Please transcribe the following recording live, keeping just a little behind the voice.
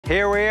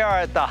Here we are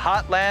at the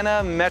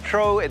Hotlanta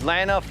Metro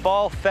Atlanta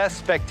Fall Fest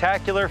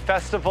Spectacular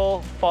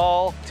Festival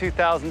Fall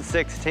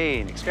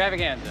 2016.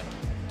 Extravaganza.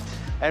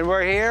 And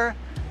we're here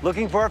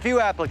looking for a few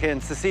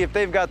applicants to see if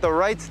they've got the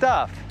right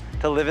stuff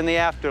to live in the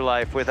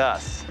afterlife with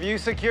us. Have you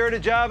secured a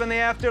job in the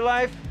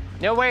afterlife?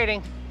 No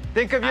waiting.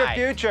 Think of your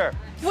future.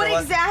 What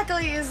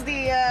exactly is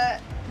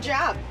the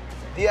job?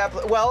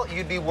 Well,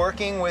 you'd be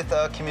working with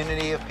a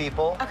community of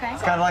people. Okay.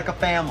 It's kind of like a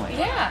family.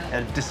 Yeah.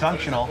 And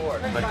dysfunctional,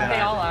 but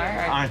They all are.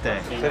 aren't they?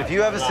 But if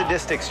you have a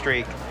sadistic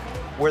streak,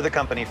 we're the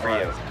company for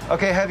you.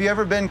 Okay, have you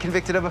ever been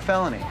convicted of a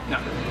felony? No.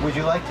 Would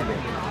you like to be?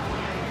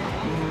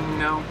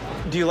 No.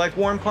 Do you like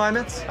warm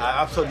climates? I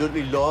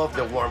absolutely love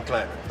the warm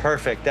climate.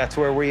 Perfect, that's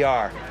where we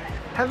are.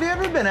 Have you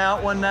ever been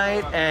out one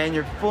night and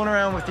you're fooling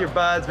around with your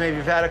buds, maybe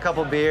you've had a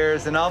couple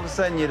beers, and all of a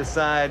sudden you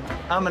decide,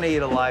 I'm gonna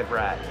eat a live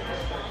rat?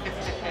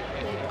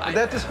 Would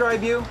that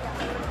describe you?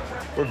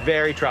 We're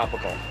very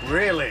tropical.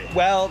 Really?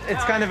 Well,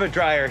 it's kind of a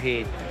drier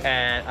heat,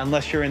 and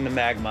unless you're in the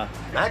magma.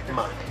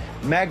 Magma.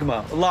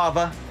 Magma,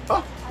 lava.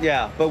 Oh.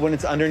 Yeah, but when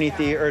it's underneath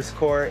the Earth's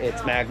core,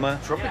 it's magma.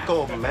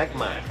 Tropical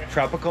magma.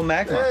 Tropical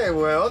magma. Hey,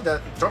 well,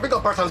 the tropical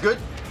part sounds good.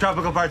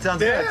 Tropical part sounds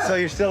good, so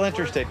you're still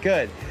interested.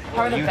 Good.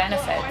 How are the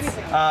benefits?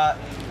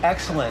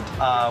 Excellent.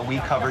 We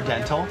cover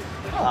dental.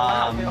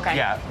 Okay.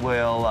 Yeah,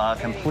 we'll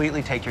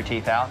completely take your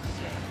teeth out.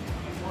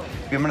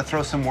 I'm gonna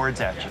throw some words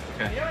at you.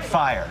 Okay.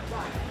 Fire.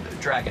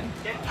 Dragon.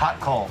 Hot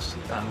coals.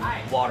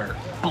 Water.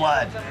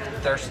 Blood.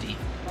 Thirsty.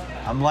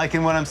 I'm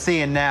liking what I'm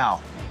seeing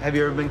now. Have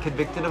you ever been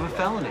convicted of a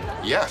felony?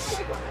 Yes.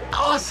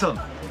 Awesome.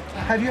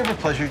 Have you ever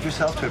pleasured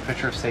yourself to a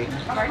picture of Satan?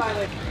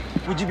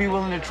 Would you be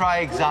willing to try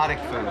exotic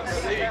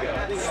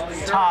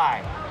foods?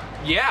 Thai.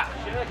 Yeah.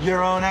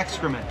 Your own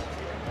excrement.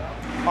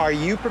 Are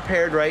you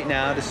prepared right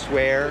now to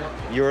swear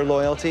your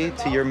loyalty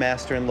to your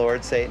master and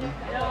Lord, Satan?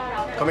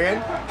 Come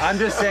again? I'm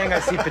just saying I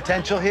see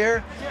potential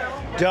here.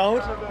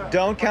 Don't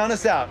count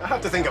us out. I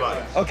have to think about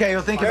it. Okay,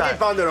 we'll think about it.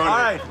 Maybe All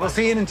right, we'll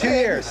see you in 2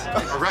 years.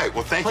 All right,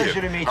 well, thank you.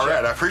 Pleasure to meet you. All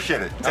right, I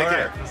appreciate it. Take All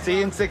care. right, see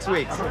you in 6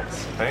 weeks.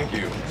 Thank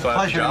you. So I have a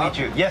Pleasure to job? meet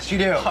you. Yes, you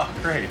do. Oh,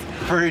 great.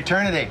 For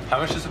eternity. How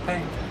much does it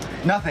pay?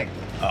 Nothing.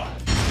 Oh.